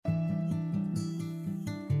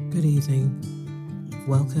Good evening.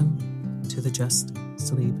 Welcome to the Just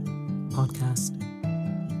Sleep podcast.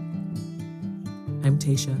 I'm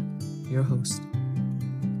Tasha, your host.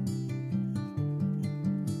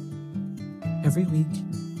 Every week,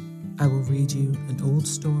 I will read you an old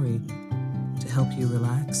story to help you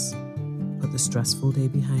relax, put the stressful day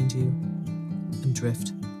behind you, and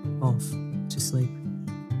drift off to sleep.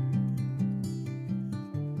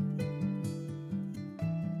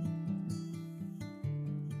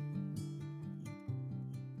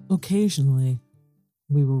 Occasionally,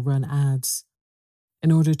 we will run ads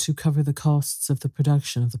in order to cover the costs of the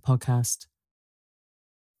production of the podcast.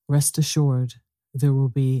 Rest assured, there will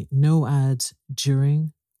be no ads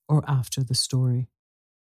during or after the story.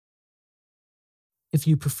 If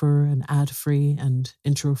you prefer an ad-free and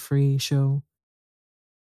intro-free show,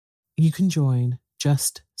 you can join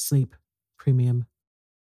Just Sleep Premium.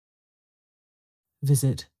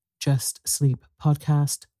 Visit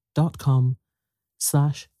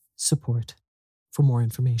justsleeppodcast.com/support for more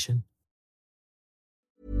information.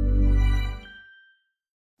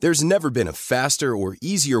 There's never been a faster or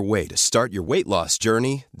easier way to start your weight loss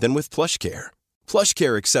journey than with PlushCare.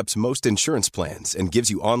 PlushCare accepts most insurance plans and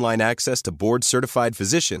gives you online access to board-certified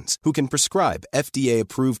physicians who can prescribe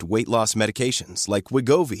FDA-approved weight loss medications like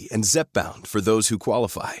Wegovy and Zepbound for those who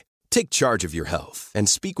qualify. Take charge of your health and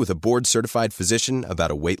speak with a board-certified physician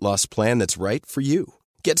about a weight loss plan that's right for you.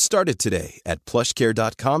 Get started today at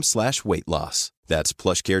plushcare.com/weight loss. That's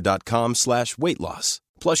plushcare.com/weight loss.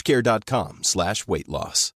 plushcare.com/weight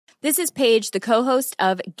loss. This is Paige, the co-host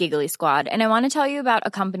of Giggly Squad, and I want to tell you about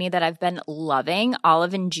a company that I've been loving,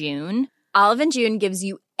 Olive & June. Olive & June gives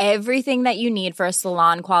you everything that you need for a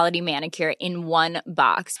salon-quality manicure in one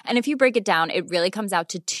box. And if you break it down, it really comes out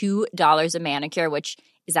to $2 a manicure, which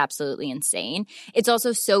is absolutely insane. It's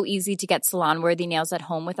also so easy to get salon-worthy nails at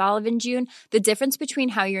home with Olive & June. The difference between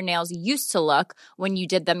how your nails used to look when you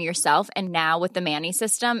did them yourself and now with the Mani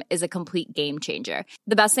system is a complete game changer.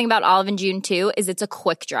 The best thing about Olive & June, too, is it's a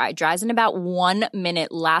quick dry. Dries in about 1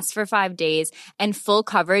 minute, lasts for 5 days, and full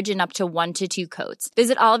coverage in up to 1 to 2 coats.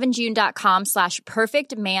 Visit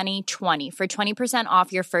oliveandjune.com/perfectmani20 for 20%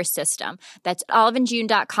 off your first system. That's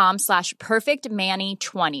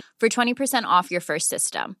oliveandjune.com/perfectmani20 for 20% off your first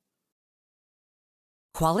system.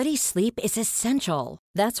 Quality sleep is essential.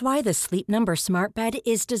 That's why the Sleep Number Smart Bed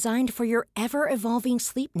is designed for your ever-evolving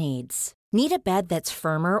sleep needs. Need a bed that's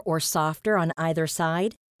firmer or softer on either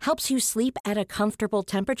side? Helps you sleep at a comfortable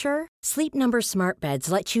temperature? Sleep Number Smart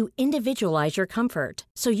Beds let you individualize your comfort,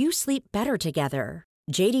 so you sleep better together.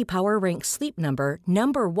 J.D. Power ranks Sleep Number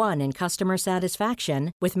number 1 in customer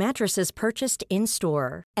satisfaction with mattresses purchased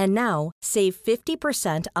in-store. And now, save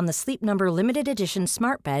 50% on the Sleep Number Limited Edition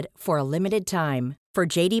Smart Bed for a limited time. For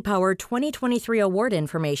J.D. Power 2023 award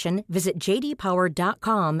information, visit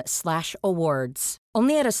jdpower.com/awards.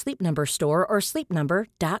 Only at a Sleep Number store or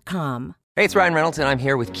sleepnumber.com. Hey, it's Ryan Reynolds, and I'm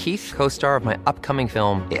here with Keith, co-star of my upcoming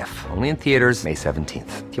film, If, only in theaters May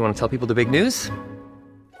 17th. Do you want to tell people the big news?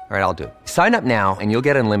 All right, I'll do it. Sign up now and you'll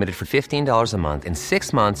get unlimited for $15 a month and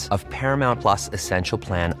 6 months of Paramount Plus Essential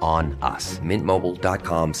Plan on us.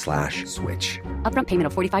 MintMobile.com/switch. Upfront payment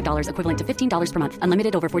of $45 equivalent to $15 per month.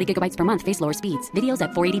 Unlimited over 40 gigabytes per month. Face lower speeds. Videos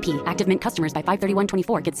at 480p. Active Mint customers by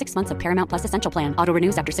 531.24 get 6 months of Paramount Plus Essential Plan. Auto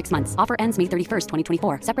renews after 6 months. Offer ends May 31st,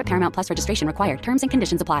 2024. Separate Paramount Plus registration required. Terms and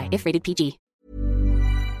conditions apply if rated PG.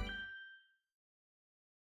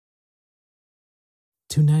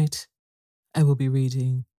 Tonight, I will be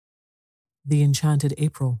reading The Enchanted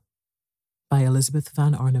April by Elizabeth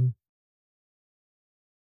Van Arnhem.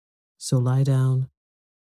 So lie down,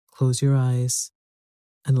 close your eyes,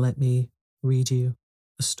 and let me read you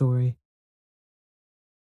a story.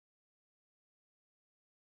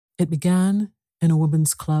 It began in a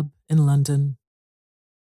women's club in London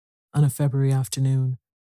on a February afternoon,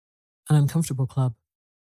 an uncomfortable club,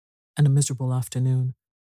 and a miserable afternoon,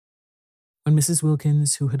 when Mrs.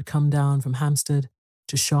 Wilkins, who had come down from Hampstead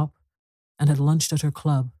to shop and had lunched at her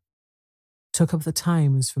club, took up the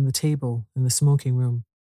Times from the table in the smoking room,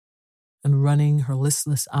 and running her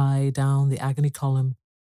listless eye down the agony column,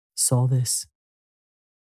 saw this.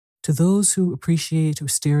 To those who appreciate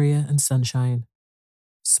wisteria and sunshine,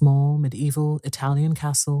 small medieval Italian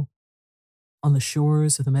castle on the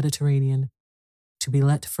shores of the Mediterranean, to be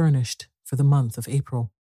let furnished for the month of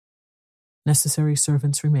April. Necessary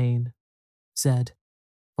servants remain. Z.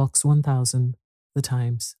 Box 1000, The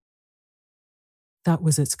Times. That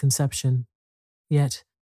was its conception, yet,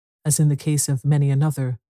 as in the case of many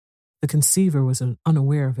another, the conceiver was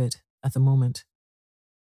unaware of it at the moment.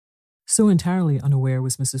 So entirely unaware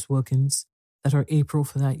was Mrs. Wilkins that her April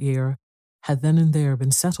for that year had then and there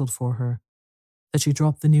been settled for her, that she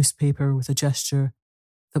dropped the newspaper with a gesture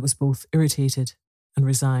that was both irritated and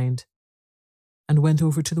resigned, and went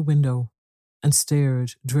over to the window and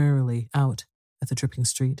stared drearily out at the dripping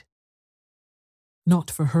street.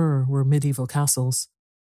 Not for her were medieval castles,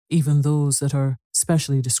 even those that are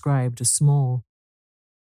specially described as small.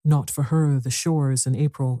 Not for her the shores in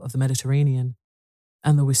April of the Mediterranean,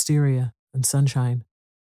 and the wisteria and sunshine.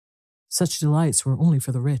 Such delights were only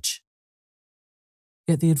for the rich.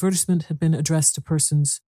 Yet the advertisement had been addressed to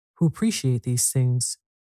persons who appreciate these things,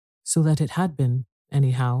 so that it had been,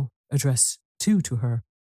 anyhow, addressed to her.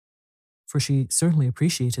 For she certainly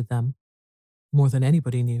appreciated them, more than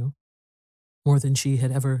anybody knew, more than she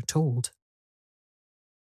had ever told.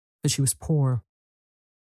 But she was poor.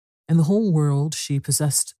 In the whole world she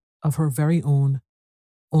possessed of her very own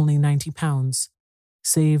only £90,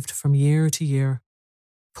 saved from year to year,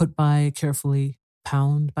 put by carefully,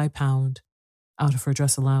 pound by pound, out of her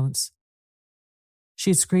dress allowance.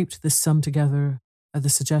 She had scraped this sum together at the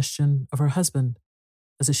suggestion of her husband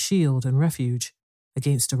as a shield and refuge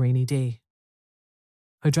against a rainy day.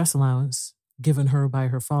 Her dress allowance, given her by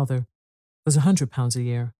her father, was £100 a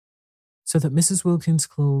year, so that Mrs. Wilkins'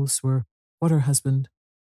 clothes were what her husband,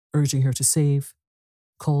 urging her to save,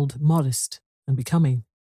 called modest and becoming,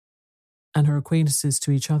 and her acquaintances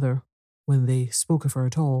to each other, when they spoke of her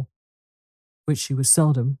at all, which she was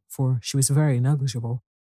seldom, for she was very negligible,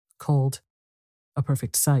 called a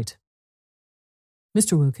perfect sight.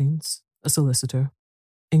 Mr. Wilkins, a solicitor,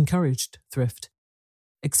 encouraged thrift,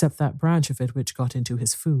 except that branch of it which got into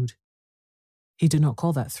his food. He did not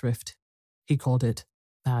call that thrift, he called it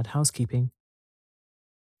bad housekeeping.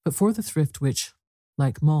 But for the thrift which,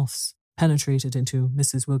 like moths, penetrated into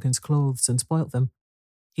Mrs. Wilkins' clothes and spoilt them,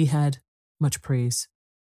 he had much praise.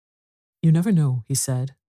 You never know, he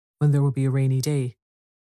said, when there will be a rainy day,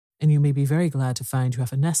 and you may be very glad to find you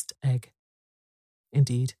have a nest egg.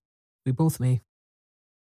 Indeed, we both may.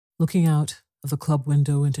 Looking out of the club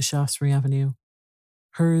window into Shaftesbury Avenue,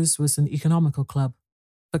 hers was an economical club,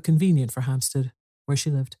 but convenient for Hampstead, where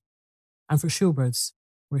she lived, and for Shoebird's,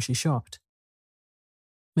 where she shopped.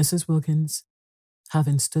 Mrs. Wilkins,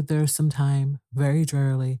 having stood there some time, very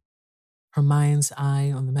drearily, her mind's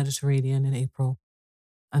eye on the Mediterranean in April,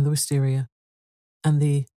 and the wisteria, and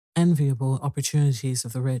the enviable opportunities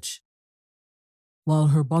of the rich, while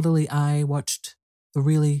her bodily eye watched the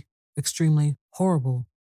really extremely horrible,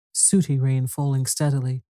 sooty rain falling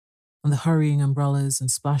steadily, and the hurrying umbrellas and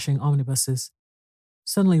splashing omnibuses,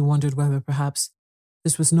 suddenly wondered whether perhaps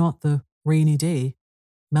this was not the rainy day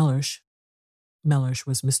Mellersh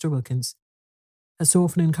was Mr. Wilkins, had so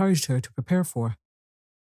often encouraged her to prepare for,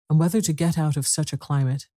 and whether to get out of such a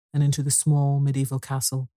climate and into the small medieval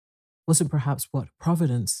castle wasn't perhaps what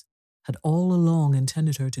Providence had all along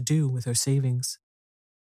intended her to do with her savings.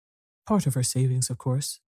 Part of her savings, of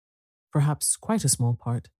course, perhaps quite a small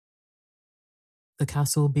part. The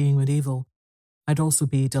castle, being medieval, might also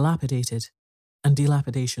be dilapidated, and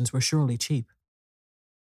dilapidations were surely cheap.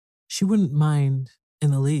 She wouldn't mind,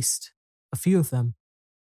 in the least, a few of them,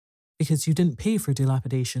 because you didn't pay for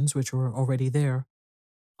dilapidations which were already there.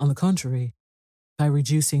 On the contrary, by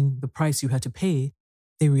reducing the price you had to pay,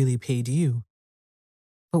 they really paid you.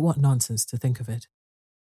 But what nonsense to think of it.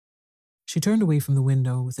 She turned away from the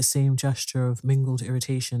window with the same gesture of mingled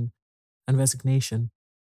irritation and resignation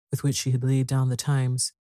with which she had laid down the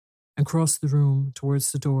Times, and crossed the room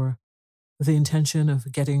towards the door with the intention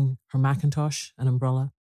of getting her mackintosh and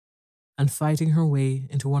umbrella, and fighting her way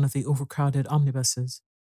into one of the overcrowded omnibuses,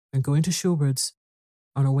 and going to Shoebird's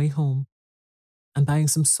on her way home, and buying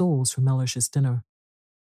some soles for Mellersh's dinner.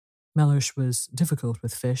 Mellersh was difficult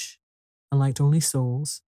with fish, and liked only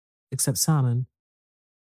soles, except salmon,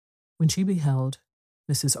 when she beheld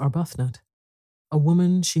Mrs. Arbuthnot, a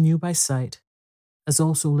woman she knew by sight, as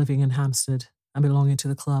also living in Hampstead and belonging to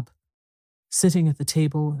the club, sitting at the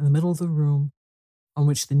table in the middle of the room on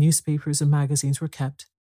which the newspapers and magazines were kept,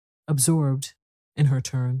 absorbed, in her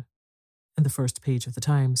turn, in the first page of the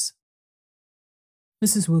Times.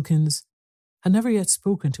 Mrs. Wilkins had never yet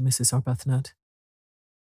spoken to Mrs. Arbuthnot,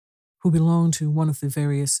 who belonged to one of the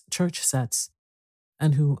various church sets,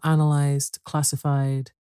 and who analysed,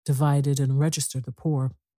 classified, divided, and registered the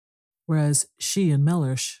poor, whereas she and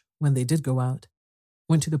Mellersh, when they did go out,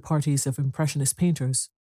 went to the parties of impressionist painters,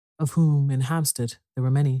 of whom in Hampstead there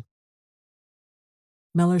were many.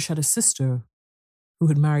 Mellersh had a sister who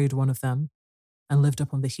had married one of them and lived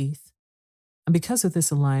up on the Heath, and because of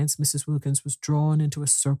this alliance Mrs. Wilkins was drawn into a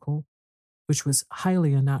circle which was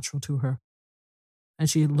highly unnatural to her, and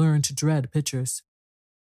she had learned to dread pictures.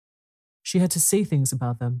 She had to say things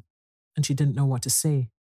about them, and she didn't know what to say.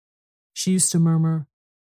 She used to murmur,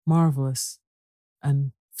 "Marvellous,"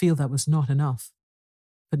 and feel that was not enough.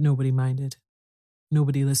 But nobody minded.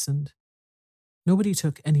 Nobody listened. Nobody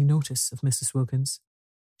took any notice of Mrs. Wilkins.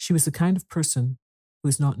 She was the kind of person who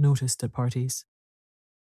is not noticed at parties.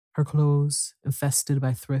 Her clothes, infested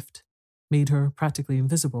by thrift, made her practically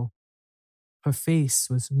invisible. Her face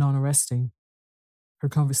was non-arresting. Her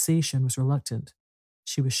conversation was reluctant.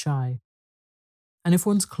 She was shy. And if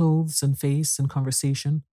one's clothes and face and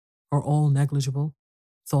conversation are all negligible,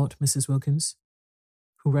 thought Mrs. Wilkins,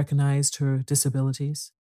 who recognized her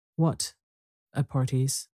disabilities, what, at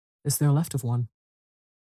parties, is there left of one?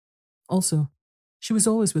 Also, she was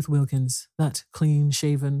always with Wilkins, that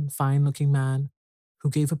clean-shaven, fine-looking man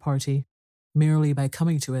who gave a party, merely by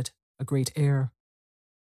coming to it, a great air.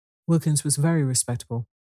 Wilkins was very respectable.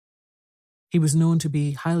 He was known to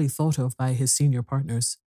be highly thought of by his senior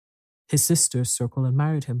partners. His sisters circled and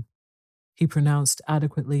married him. He pronounced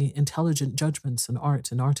adequately intelligent judgments on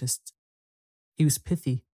art and artists. He was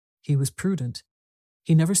pithy. He was prudent.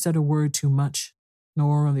 He never said a word too much,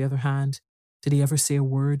 nor, on the other hand, did he ever say a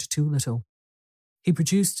word too little. He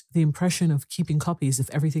produced the impression of keeping copies of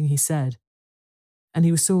everything he said, and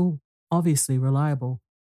he was so obviously reliable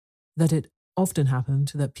that it often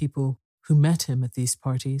happened that people who met him at these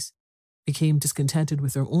parties became discontented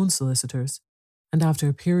with their own solicitors, and after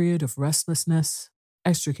a period of restlessness,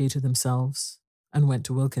 extricated themselves and went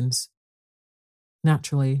to Wilkins.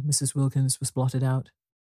 Naturally, Mrs. Wilkins was blotted out.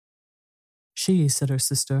 She, said her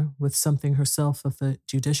sister, with something herself of the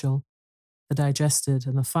judicial, the digested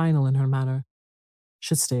and the final in her manner,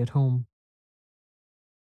 should stay at home.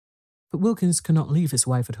 But Wilkins could not leave his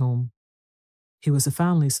wife at home. He was a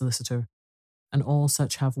family solicitor, and all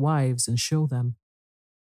such have wives and show them.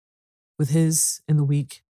 With his, in the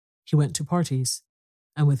week, he went to parties,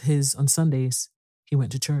 and with his, on Sundays, he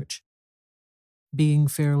went to church. Being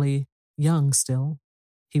fairly young still,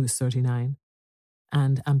 he was 39,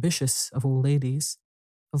 and ambitious of old ladies,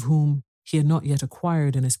 of whom he had not yet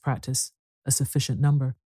acquired in his practice a sufficient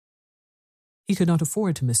number. He could not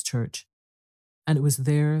afford to miss church, and it was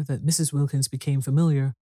there that Mrs. Wilkins became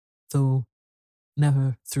familiar, though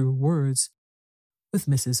never through words, with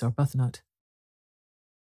Mrs. Arbuthnot.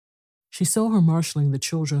 She saw her marshalling the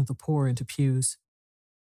children of the poor into pews.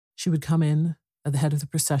 She would come in at the head of the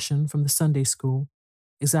procession from the Sunday school,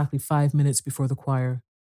 exactly 5 minutes before the choir,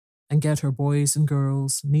 and get her boys and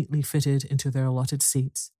girls neatly fitted into their allotted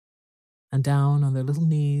seats, and down on their little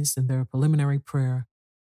knees in their preliminary prayer,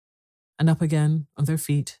 and up again on their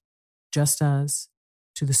feet, just as,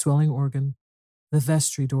 to the swelling organ, the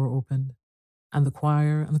vestry door opened, and the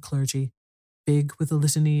choir and the clergy, big with the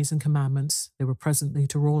litanies and commandments they were presently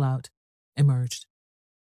to roll out, emerged.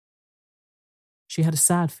 She had a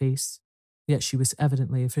sad face, yet she was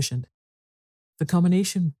evidently efficient. The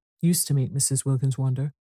combination used to make Mrs. Wilkins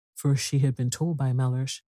wonder, for she had been told by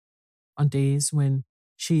Mellersh, on days when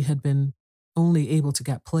she had been only able to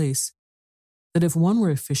get place, that if one were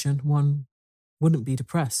efficient, one wouldn't be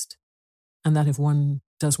depressed, and that if one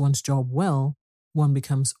does one's job well, one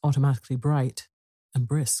becomes automatically bright and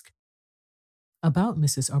brisk. About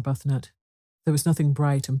Mrs. Arbuthnot, there was nothing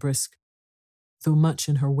bright and brisk, though much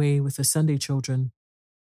in her way with the Sunday children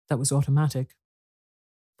that was automatic.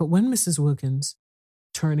 But when Mrs. Wilkins,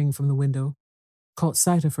 turning from the window, caught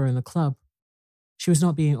sight of her in the club, she was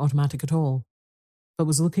not being automatic at all, but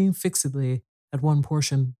was looking fixedly at one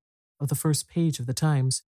portion of the first page of the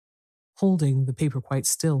Times, holding the paper quite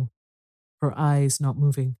still, her eyes not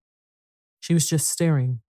moving. She was just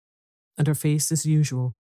staring, and her face, as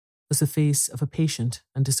usual, was the face of a patient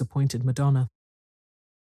and disappointed Madonna.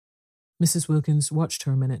 Mrs. Wilkins watched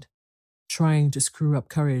her a minute, trying to screw up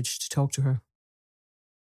courage to talk to her.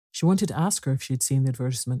 She wanted to ask her if she had seen the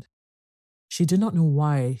advertisement. She did not know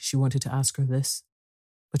why she wanted to ask her this,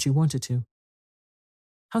 but she wanted to.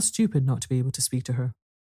 How stupid not to be able to speak to her.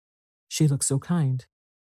 She looked so kind.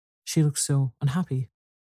 She looked so unhappy.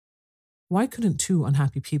 Why couldn't two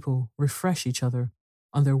unhappy people refresh each other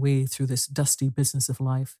on their way through this dusty business of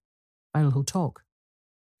life by a little talk,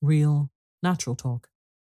 real, natural talk,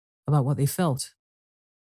 about what they felt,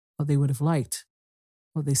 what they would have liked,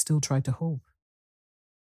 what they still tried to hope?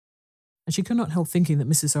 And she could not help thinking that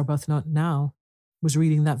Mrs. Arbuthnot now was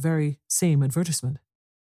reading that very same advertisement.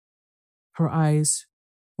 Her eyes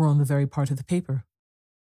were on the very part of the paper.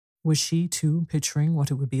 Was she, too, picturing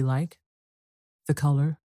what it would be like? The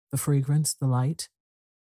colour, the fragrance, the light,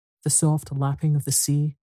 the soft lapping of the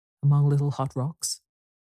sea among little hot rocks?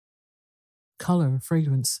 Colour,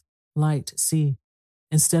 fragrance, light, sea,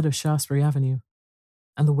 instead of Shaftesbury Avenue,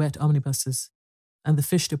 and the wet omnibuses, and the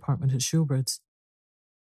fish department at Shoebridge,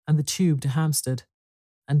 and the tube to Hampstead,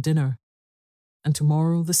 and dinner, and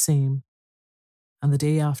tomorrow the same, and the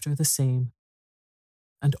day after the same,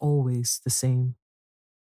 and always the same.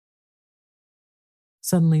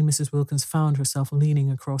 Suddenly, Mrs. Wilkins found herself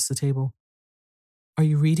leaning across the table. "Are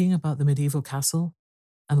you reading about the medieval castle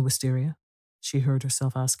and the wisteria?" she heard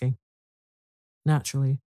herself asking.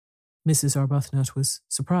 Naturally, Mrs. Arbuthnot was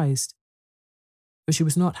surprised, but she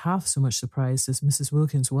was not half so much surprised as Mrs.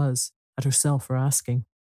 Wilkins was at herself for asking.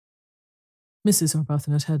 Mrs.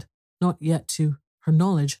 Arbuthnot had not yet, to her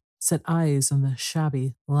knowledge, set eyes on the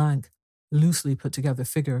shabby, lank, loosely put together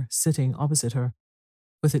figure sitting opposite her,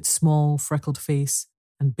 with its small, freckled face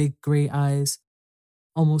and big grey eyes,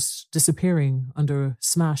 almost disappearing under a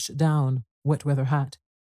smashed-down, wet-weather hat,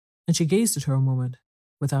 and she gazed at her a moment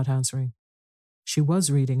without answering. She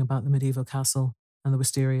was reading about the medieval castle and the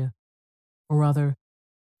wisteria, or rather,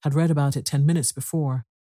 had read about it 10 minutes before,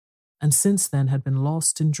 and since then had been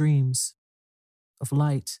lost in dreams of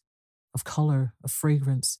light, of colour, of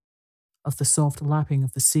fragrance, of the soft lapping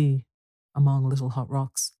of the sea among little hot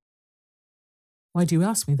rocks. "Why do you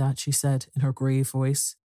ask me that?" she said in her grave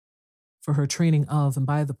voice, for her training of and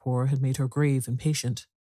by the poor had made her grave and patient.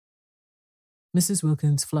 Mrs.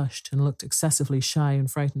 Wilkins flushed and looked excessively shy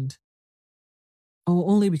and frightened. "Oh,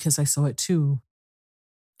 only because I saw it too.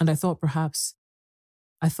 And I thought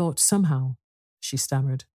somehow," she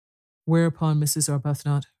stammered, whereupon Mrs.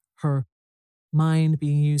 Arbuthnot, her mind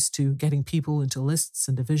being used to getting people into lists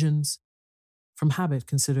and divisions, from habit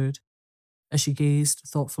considered, as she gazed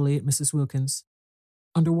thoughtfully at Mrs. Wilkins,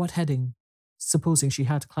 under what heading, supposing she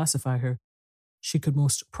had to classify her, she could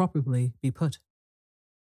most properly be put.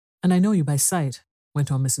 "And I know you by sight,"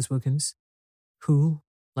 went on Mrs. Wilkins, who,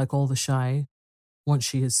 like all the shy, once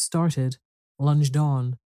she has started, lunged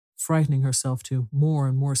on, frightening herself to more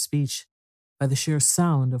and more speech by the sheer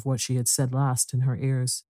sound of what she had said last in her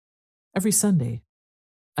ears. "Every Sunday.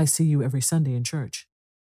 I see you every Sunday in church."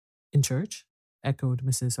 "In church?" echoed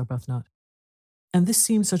Mrs. Arbuthnot. "And this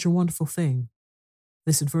seems such a wonderful thing,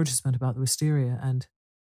 this advertisement about the wisteria and—"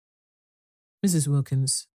 Mrs.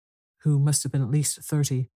 Wilkins, who must have been at least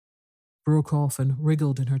 30, broke off and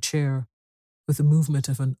wriggled in her chair with the movement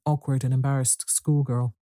of an awkward and embarrassed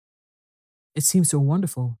schoolgirl. "It seems so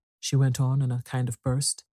wonderful," she went on in a kind of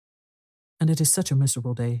burst, "and it is such a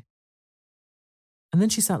miserable day." And then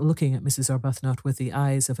she sat looking at Mrs. Arbuthnot with the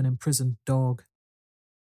eyes of an imprisoned dog.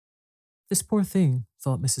 "This poor thing,"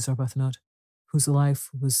 thought Mrs. Arbuthnot, whose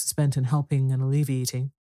life was spent in helping and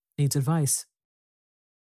alleviating, needs advice.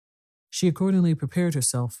 She accordingly prepared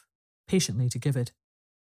herself, patiently, to give it.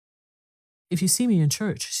 "If you see me in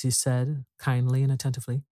church," she said, kindly and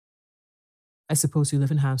attentively, "I suppose you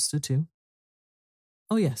live in Hampstead too?"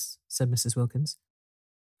 "Oh yes," said Mrs. Wilkins,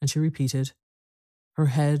 and she repeated, her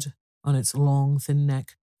head on its long, thin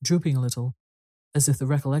neck drooping a little, as if the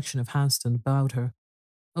recollection of Hampstead bowed her.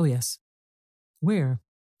 "Oh yes." "Where?"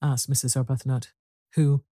 asked Mrs. Arbuthnot,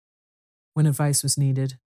 who, when advice was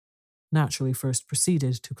needed, naturally first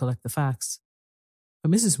proceeded to collect the facts.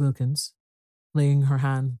 But Mrs. Wilkins, laying her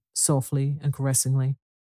hand softly and caressingly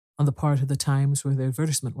on the part of the Times where the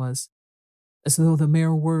advertisement was, as though the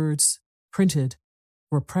mere words printed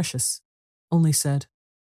were precious, only said,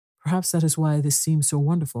 "Perhaps that is why this seems so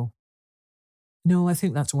wonderful." "No, I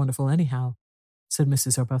think that's wonderful anyhow," said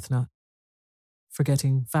Mrs. Arbuthnot,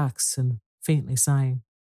 forgetting facts and faintly sighing.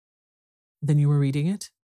 "Then you were reading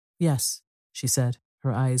it?" "Yes," she said,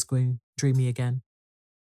 her eyes going dreamy again.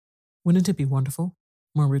 "Wouldn't it be wonderful?"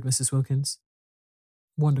 murmured Mrs. Wilkins.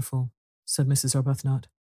 "Wonderful," said Mrs. Arbuthnot.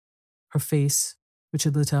 Her face, which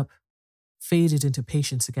had lit up, faded into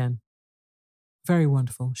patience again. "Very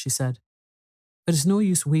wonderful," she said. "But it's no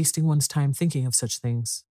use wasting one's time thinking of such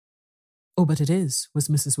things." "Oh, but it is," was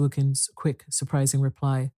Mrs. Wilkins' quick, surprising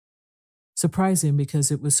reply. Surprising because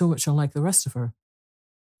it was so much unlike the rest of her.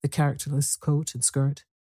 The characterless coat and skirt,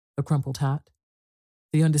 the crumpled hat,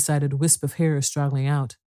 the undecided wisp of hair straggling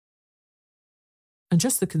out. And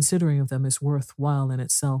just the considering of them is worthwhile in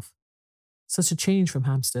itself. Such a change from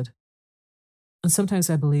Hampstead. And sometimes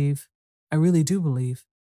I really do believe,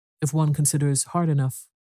 if one considers hard enough,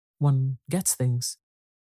 one gets things.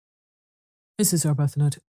 Mrs.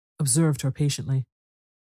 Arbuthnot observed her patiently.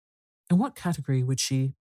 In what category would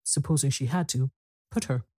she, supposing she had to, put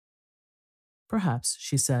her? "Perhaps,"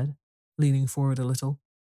 she said, leaning forward a little,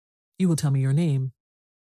 "you will tell me your name.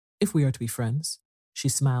 If we are to be friends," she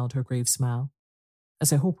smiled her grave smile,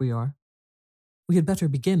 "as I hope we are, we had better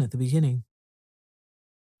begin at the beginning."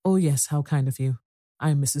 "Oh yes, how kind of you.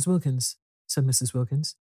 I am Mrs. Wilkins," said Mrs.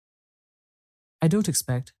 Wilkins. "I don't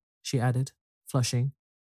expect," she added, flushing,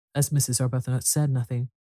 as Mrs. Arbuthnot said nothing,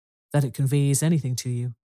 "that it conveys anything to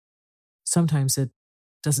you. Sometimes it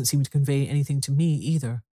doesn't seem to convey anything to me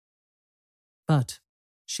either. But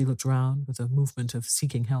she looked round with a movement of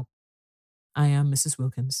seeking help. I am Mrs.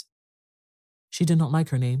 Wilkins. She did not like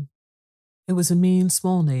her name. It was a mean,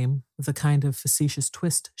 small name with a kind of facetious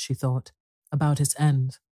twist, she thought, about its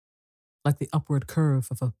end, like the upward curve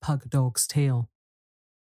of a pug dog's tail.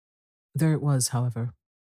 There it was, however.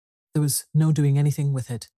 There was no doing anything with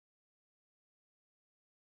it.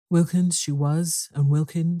 Wilkins she was, and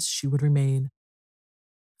Wilkins she would remain.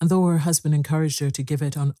 And though her husband encouraged her to give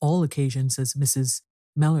it on all occasions as Mrs.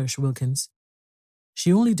 Mellersh Wilkins,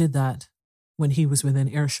 she only did that when he was within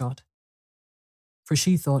earshot. For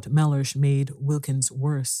she thought Mellersh made Wilkins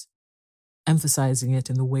worse, emphasizing it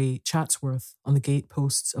in the way Chatsworth on the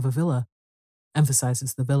gate-posts of a villa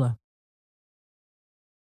emphasizes the villa.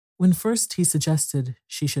 When first he suggested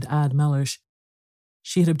she should add Mellersh,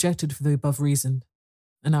 she had objected for the above reason,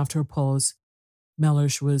 and after a pause,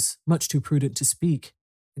 Mellersh was much too prudent to speak,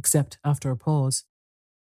 except after a pause,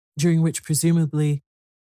 during which presumably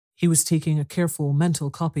he was taking a careful mental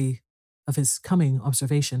copy of his coming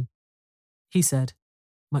observation. He said,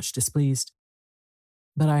 much displeased,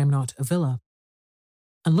 "But I am not a villa,"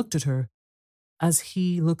 and looked at her as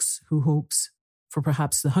he looks who hopes, for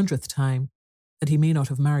perhaps the 100th time, that he may not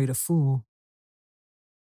have married a fool.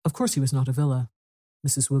 Of course he was not a villa,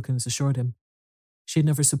 Mrs. Wilkins assured him. She had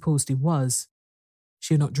never supposed he was.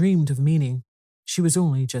 She had not dreamed of meaning. She was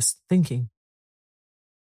only just thinking.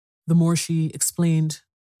 The more she explained,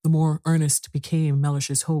 the more earnest became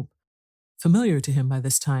Mellish's hope, familiar to him by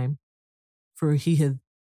this time, for he had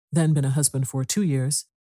then been a husband for 2 years,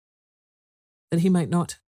 that he might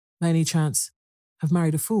not, by any chance, have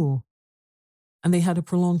married a fool. And they had a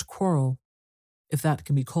prolonged quarrel, if that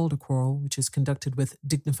can be called a quarrel, which is conducted with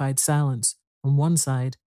dignified silence on one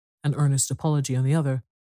side and earnest apology on the other,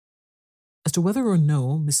 as to whether or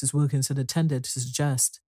no Mrs. Wilkins had intended to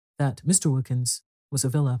suggest that Mr. Wilkins was a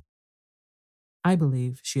villa. I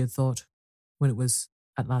believe she had thought, when it was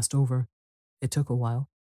at last over, it took a while,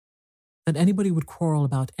 that anybody would quarrel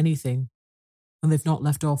about anything when they've not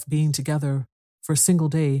left off being together for a single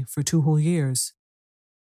day for 2 whole years.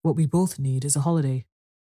 What we both need is a holiday.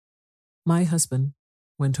 My husband,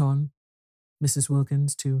 went on Mrs.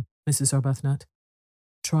 Wilkins to Mrs. Arbuthnot,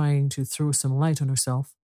 trying to throw some light on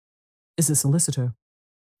herself, is a solicitor.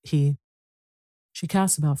 She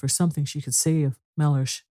cast about for something she could say of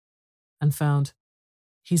Mellersh, and found,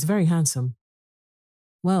 he's very handsome.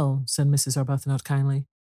 Well, said Mrs. Arbuthnot kindly,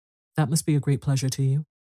 that must be a great pleasure to you.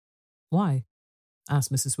 Why?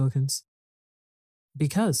 Asked Mrs. Wilkins.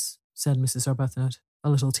 Because, said Mrs. Arbuthnot,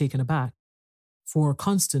 a little taken aback, for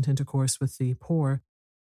constant intercourse with the poor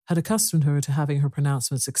had accustomed her to having her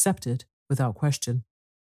pronouncements accepted without question.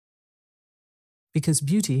 Because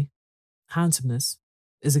beauty, handsomeness,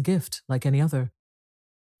 is a gift like any other,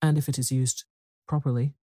 and if it is used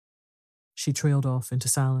properly. She trailed off into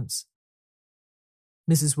silence.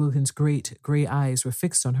 Mrs. Wilkins' great grey eyes were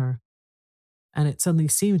fixed on her, and it suddenly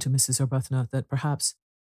seemed to Mrs. Arbuthnot that perhaps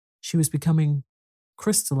she was becoming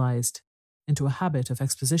crystallized into a habit of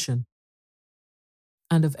exposition,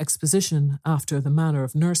 and of exposition after the manner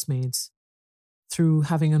of nursemaids, through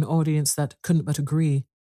having an audience that couldn't but agree,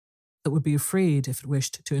 that would be afraid if it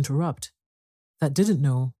wished to interrupt, that didn't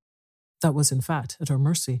know, that was in fact at her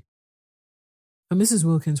mercy. But Mrs.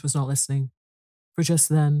 Wilkins was not listening, for just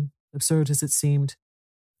then, absurd as it seemed,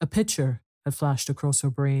 a picture had flashed across her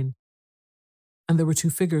brain, and there were 2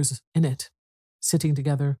 figures in it, sitting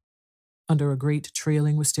together under a great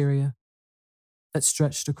trailing wisteria that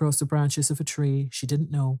stretched across the branches of a tree she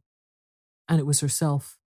didn't know, and it was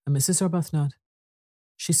herself and Mrs. Arbuthnot.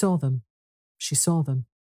 She saw them,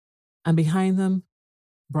 and behind them,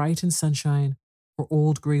 bright in sunshine, were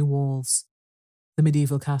old grey walls, the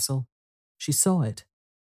medieval castle. She saw it.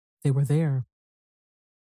 They were there.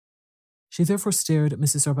 She therefore stared at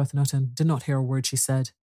Mrs. Arbuthnot and did not hear a word she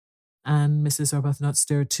said, and Mrs. Arbuthnot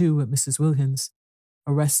stared too at Mrs. Wilkins,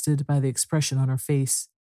 arrested by the expression on her face,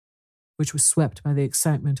 which was swept by the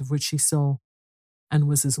excitement of which she saw, and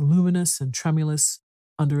was as luminous and tremulous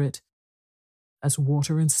under it as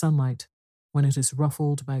water in sunlight when it is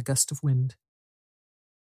ruffled by a gust of wind.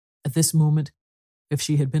 At this moment, if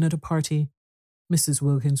she had been at a party, Mrs.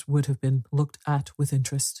 Wilkins would have been looked at with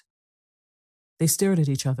interest. They stared at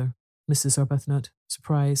each other, Mrs. Arbuthnot,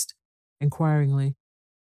 surprised, inquiringly,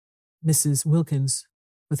 Mrs. Wilkins,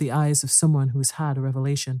 with the eyes of someone who has had a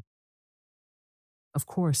revelation. Of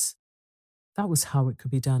course, that was how it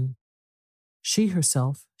could be done. She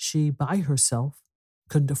by herself,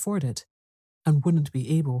 couldn't afford it, and wouldn't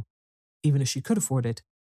be able, even if she could afford it,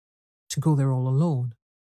 to go there all alone.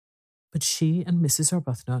 But she and Mrs.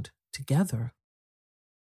 Arbuthnot together.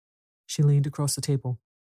 She leaned across the table.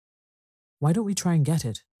 Why don't we try and get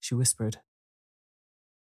it? She whispered.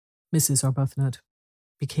 Mrs. Arbuthnot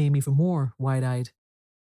became even more wide-eyed.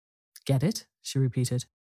 Get it? She repeated.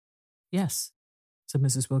 Yes, said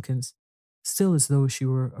Mrs. Wilkins, still as though she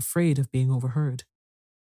were afraid of being overheard.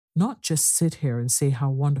 Not just sit here and say how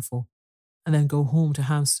wonderful, and then go home to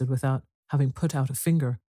Hampstead without having put out a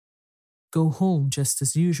finger. Go home just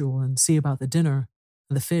as usual and see about the dinner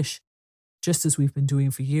and the fish, just as we've been doing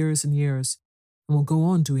for years and years, and will go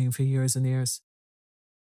on doing for years and years.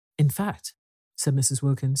 In fact, said Mrs.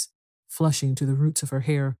 Wilkins, flushing to the roots of her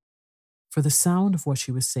hair, for the sound of what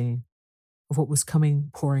she was saying, of what was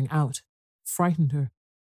pouring out, frightened her,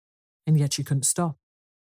 and yet she couldn't stop.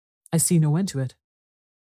 I see no end to it.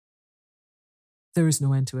 There is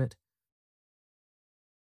no end to it.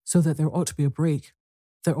 So that there ought to be a break,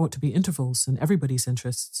 there ought to be intervals in everybody's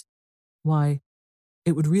interests. Why,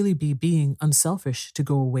 it would really be being unselfish to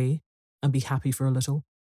go away and be happy for a little,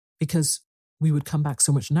 because we would come back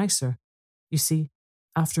so much nicer. You see,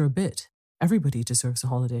 after a bit, everybody deserves a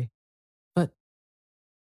holiday. But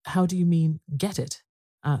how do you mean, get it?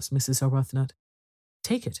 Asked Mrs. Arbuthnot.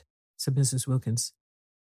 Take it, said Mrs. Wilkins.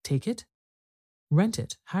 Take it? Rent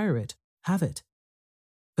it, hire it, have it.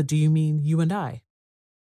 But do you mean you and I?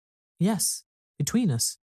 Yes, between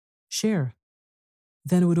us. Share.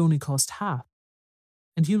 Then it would only cost half.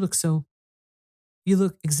 And you look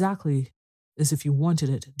exactly as if you wanted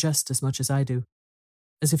it just as much as I do,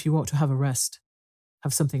 as if you ought to have a rest,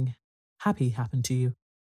 have something happy happen to you.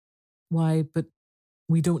 Why, but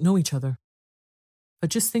we don't know each other. But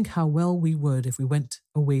just think how well we would if we went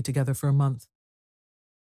away together for a month.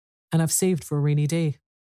 And I've saved for a rainy day.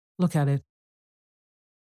 Look at it.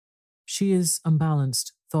 She is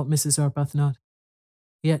unbalanced, thought Mrs. Arbuthnot,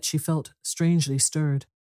 yet she felt strangely stirred.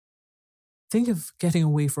 Think of getting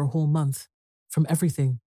away for a whole month, from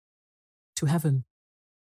everything, to heaven.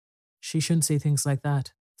 She shouldn't say things like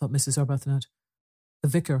that, thought Mrs. Arbuthnot. The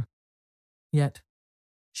vicar. Yet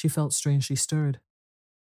she felt strangely stirred.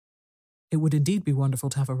 It would indeed be wonderful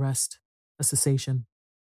to have a rest, a cessation.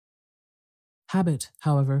 Habit,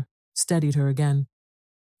 however, steadied her again,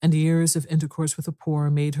 and years of intercourse with the poor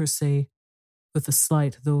made her say, with the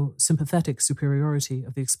slight though sympathetic superiority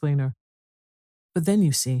of the explainer, but then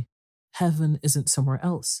you see, heaven isn't somewhere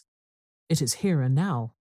else. It is here and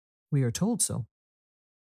now. We are told so.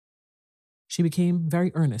 She became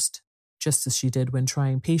very earnest, just as she did when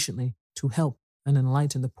trying patiently to help and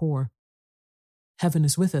enlighten the poor. Heaven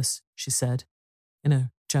is with us, she said, in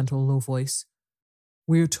a gentle, low voice.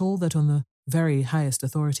 We are told that on the very highest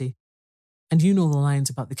authority. And you know the lines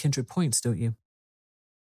about the kindred points, don't you?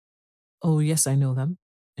 Oh, yes, I know them,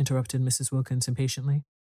 interrupted Mrs. Wilkins impatiently.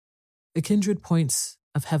 The kindred points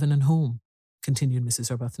of heaven and home, continued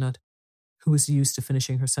Mrs. Arbuthnot, who was used to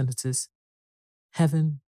finishing her sentences.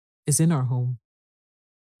 Heaven is in our home.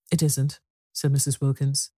 It isn't, said Mrs.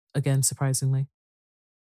 Wilkins, again surprisingly.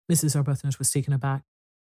 Mrs. Arbuthnot was taken aback.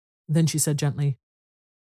 Then she said gently,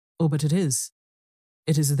 Oh, but it is.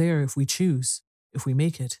 It is there if we choose, if we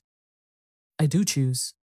make it. I do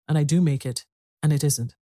choose, and I do make it, and it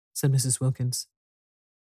isn't, said Mrs. Wilkins.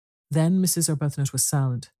 Then Mrs. Arbuthnot was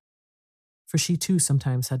silent, for she too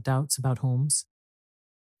sometimes had doubts about homes.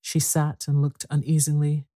 She sat and looked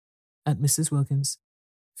uneasily at Mrs. Wilkins,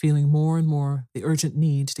 feeling more and more the urgent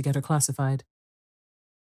need to get her classified.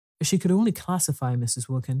 If she could only classify Mrs.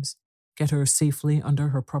 Wilkins, get her safely under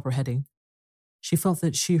her proper heading, she felt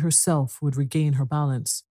that she herself would regain her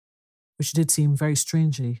balance, which did seem very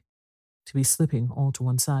strangely to be slipping all to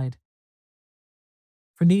one side.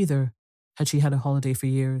 For neither had she had a holiday for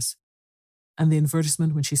years, and the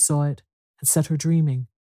advertisement when she saw it had set her dreaming,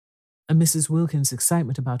 and Mrs. Wilkins'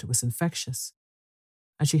 excitement about it was infectious,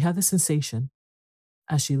 and she had the sensation,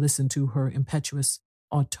 as she listened to her impetuous,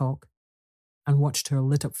 odd talk, and watched her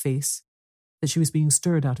lit-up face, that she was being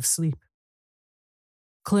stirred out of sleep.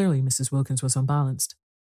 Clearly, Mrs. Wilkins was unbalanced,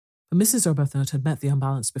 but Mrs. Arbuthnot had met the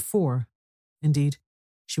unbalanced before. Indeed,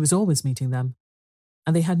 she was always meeting them,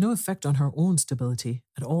 and they had no effect on her own stability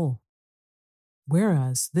at all.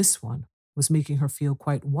 Whereas this one was making her feel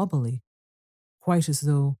quite wobbly, quite as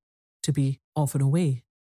though to be off and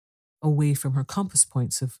away from her compass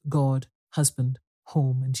points of God, husband,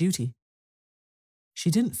 home, and duty. She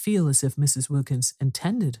didn't feel as if Mrs. Wilkins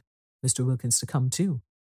intended Mr. Wilkins to come too.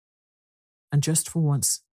 And just for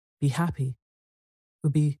once, be happy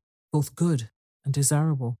would be both good and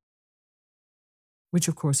desirable. Which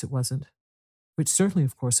of course it wasn't. Which certainly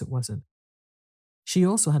of course it wasn't. She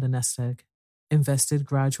also had a nest egg, invested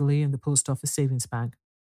gradually in the post office savings bank.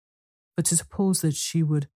 But to suppose that she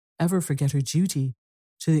would ever forget her duty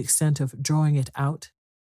to the extent of drawing it out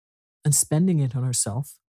and spending it on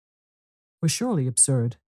herself, was surely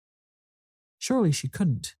absurd. Surely she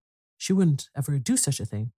couldn't. She wouldn't ever do such a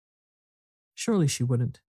thing. Surely she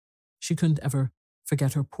wouldn't. She couldn't ever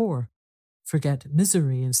forget her poor, forget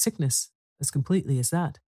misery and sickness as completely as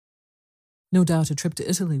that. No doubt a trip to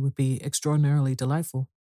Italy would be extraordinarily delightful,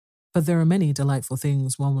 but there are many delightful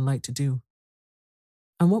things one would like to do.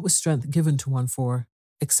 And what was strength given to one for,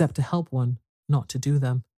 except to help one not to do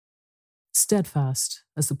them? Steadfast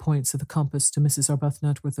as the points of the compass to Mrs.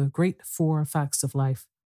 Arbuthnot were the great 4 facts of life: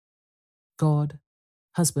 God,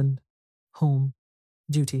 husband, home,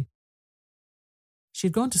 duty. She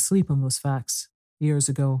had gone to sleep on those facts years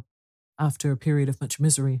ago, after a period of much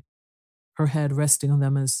misery, her head resting on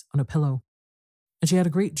them as on a pillow, and she had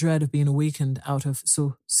a great dread of being awakened out of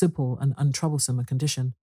so simple and untroublesome a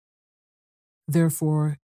condition.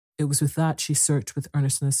 Therefore, it was with that she searched with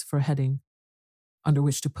earnestness for a heading under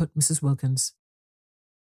which to put Mrs. Wilkins,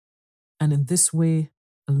 and in this way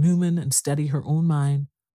illumine and steady her own mind,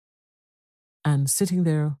 and sitting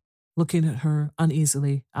there looking at her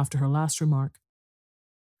uneasily after her last remark,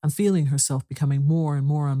 and feeling herself becoming more and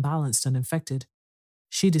more unbalanced and infected,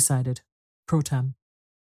 she decided, pro tem,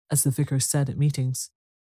 as the vicar said at meetings,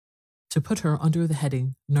 to put her under the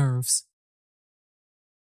heading nerves.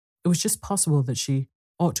 It was just possible that she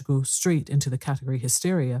ought to go straight into the category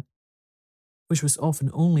hysteria, which was often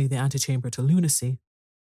only the antechamber to lunacy,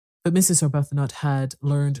 but Mrs. Arbuthnot had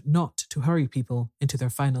learned not to hurry people into their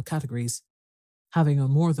final categories, having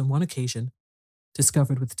on more than one occasion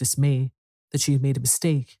discovered with dismay that she had made a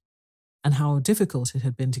mistake, and how difficult it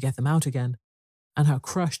had been to get them out again, and how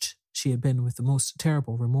crushed she had been with the most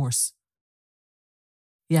terrible remorse.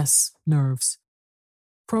 Yes, nerves.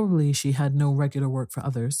 Probably she had no regular work for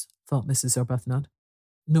others, thought Mrs. Arbuthnot,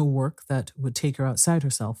 no work that would take her outside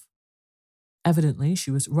herself. Evidently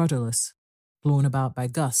she was rudderless, blown about by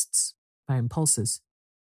gusts, by impulses.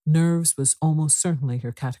 Nerves was almost certainly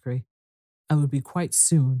her category, and would be quite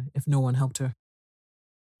soon if no one helped her.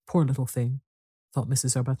 Poor little thing, thought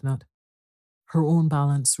Mrs. Arbuthnot, her own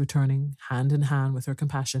balance returning hand in hand with her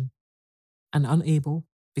compassion, and unable,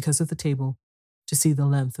 because of the table, to see the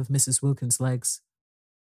length of Mrs. Wilkins' legs.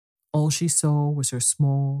 All she saw was her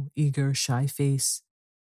small, eager, shy face,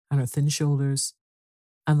 and her thin shoulders,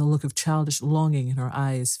 and the look of childish longing in her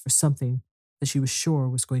eyes for something that she was sure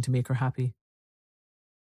was going to make her happy.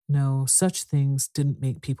 No, such things didn't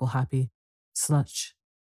make people happy. Such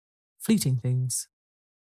fleeting things.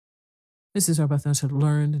 Mrs. Arbuthnot had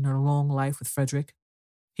learned in her long life with Frederick,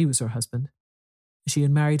 he was her husband, she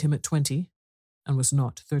had married him at 20, and was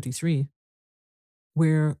not 33,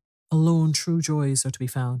 where alone true joys are to be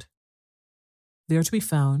found. They are to be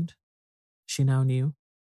found, she now knew,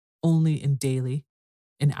 only in daily,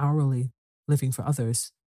 in hourly living for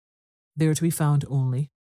others. They are to be found only,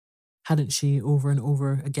 hadn't she over and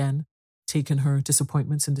over again taken her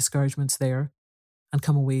disappointments and discouragements there and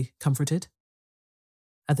come away comforted?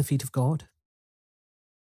 At the feet of God.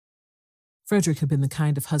 Frederick had been the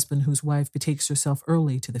kind of husband whose wife betakes herself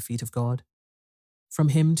early to the feet of God. From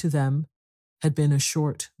him to them had been a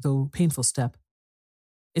short, though painful step.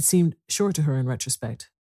 It seemed short to her in retrospect,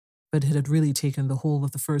 but it had really taken the whole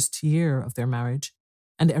of the first year of their marriage,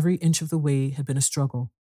 and every inch of the way had been a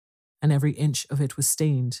struggle, and every inch of it was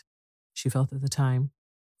stained, she felt at the time,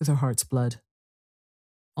 with her heart's blood.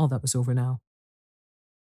 All that was over now.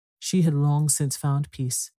 She had long since found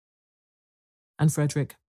peace. And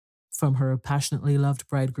Frederick, from her passionately loved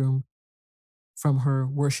bridegroom, from her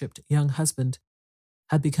worshipped young husband,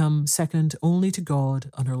 had become second only to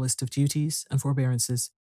God on her list of duties and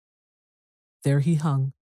forbearances. There he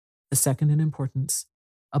hung, the second in importance,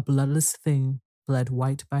 a bloodless thing bled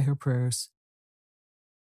white by her prayers.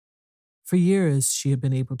 For years she had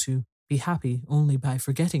been able to be happy only by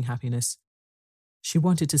forgetting happiness. She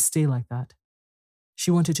wanted to stay like that.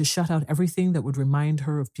 She wanted to shut out everything that would remind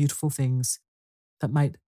her of beautiful things, that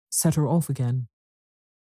might set her off again,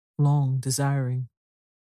 long desiring.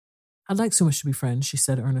 I'd like so much to be friends, she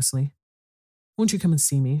said earnestly. Won't you come and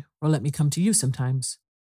see me, or let me come to you sometimes?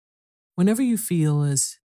 Whenever you feel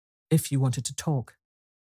as if you wanted to talk,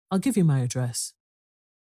 I'll give you my address.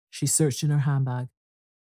 She searched in her handbag,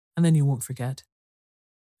 and then you won't forget.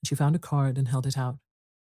 And she found a card and held it out.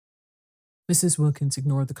 Mrs. Wilkins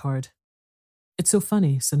ignored the card. It's so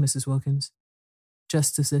funny, said Mrs. Wilkins,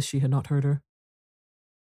 just as if she had not heard her.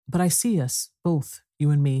 But I see us, both, you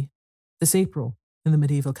and me, this April, in the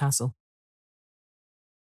medieval castle.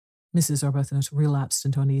 Mrs. Arbuthnot relapsed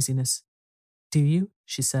into uneasiness. Do you?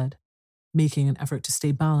 She said, making an effort to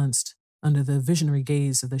stay balanced under the visionary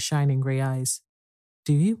gaze of the shining grey eyes.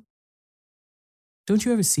 Do you? Don't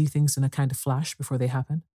you ever see things in a kind of flash before they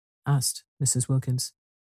happen? Asked Mrs. Wilkins.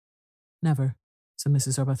 Never, said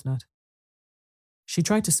Mrs. Arbuthnot. She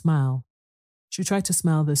tried to smile. She tried to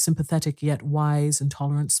smile the sympathetic yet wise and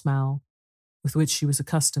tolerant smile with which she was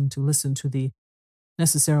accustomed to listen to the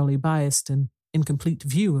necessarily biased and incomplete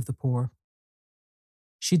view of the poor.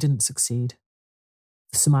 She didn't succeed.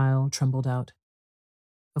 The smile trembled out.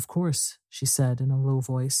 Of course, she said in a low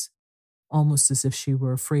voice, almost as if she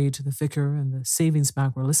were afraid the vicar and the savings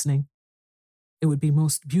bank were listening. It would be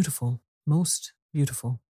most beautiful, most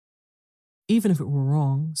beautiful. Even if it were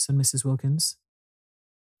wrong, said Mrs. Wilkins,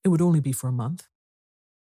 it would only be for a month.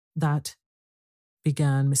 That,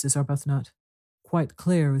 began Mrs. Arbuthnot, quite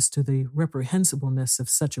clear as to the reprehensibleness of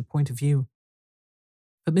such a point of view.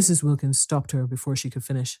 But Mrs. Wilkins stopped her before she could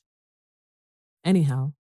finish.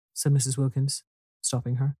 Anyhow, said Mrs. Wilkins,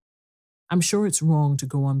 stopping her, I'm sure it's wrong to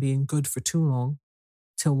go on being good for too long,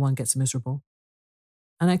 till one gets miserable.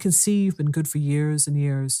 And I can see you've been good for years and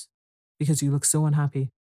years, because you look so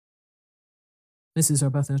unhappy. Mrs.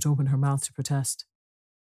 Arbuthnot opened her mouth to protest.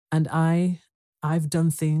 And I've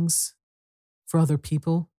done things for other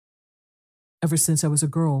people ever since I was a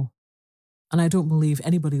girl, and I don't believe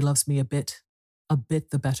anybody loves me a bit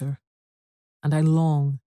the better. And I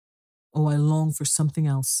long for something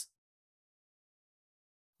else.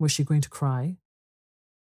 Was she going to cry?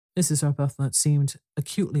 Mrs. Arbuthnot seemed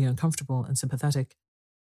acutely uncomfortable and sympathetic.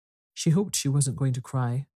 She hoped she wasn't going to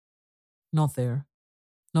cry. Not there.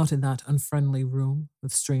 Not in that unfriendly room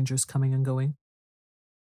with strangers coming and going.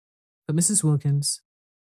 But Mrs. Wilkins,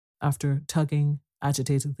 after tugging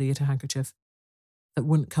agitatedly at a handkerchief that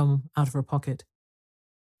wouldn't come out of her pocket,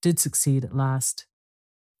 did succeed at last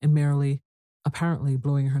in merely, apparently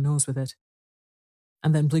blowing her nose with it,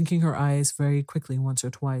 and then blinking her eyes very quickly once or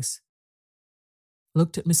twice,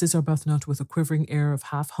 looked at Mrs. Arbuthnot with a quivering air of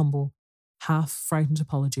half-humble, half-frightened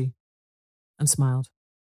apology, and smiled.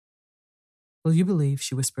 Will you believe,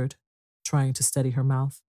 she whispered, trying to steady her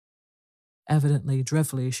mouth, evidently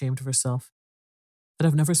dreadfully ashamed of herself, that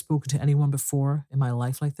I've never spoken to anyone before in my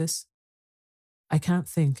life like this? I can't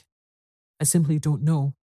think. I simply don't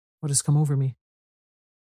know what has come over me.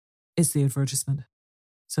 It's the advertisement,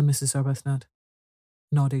 said Mrs. Arbuthnot,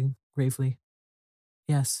 nodding gravely.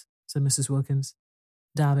 Yes, said Mrs. Wilkins,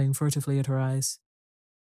 dabbing furtively at her eyes.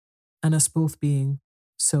 And us both being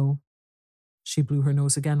so, she blew her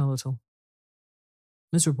nose again a little.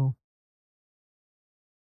 Miserable.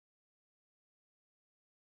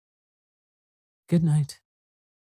 Good night.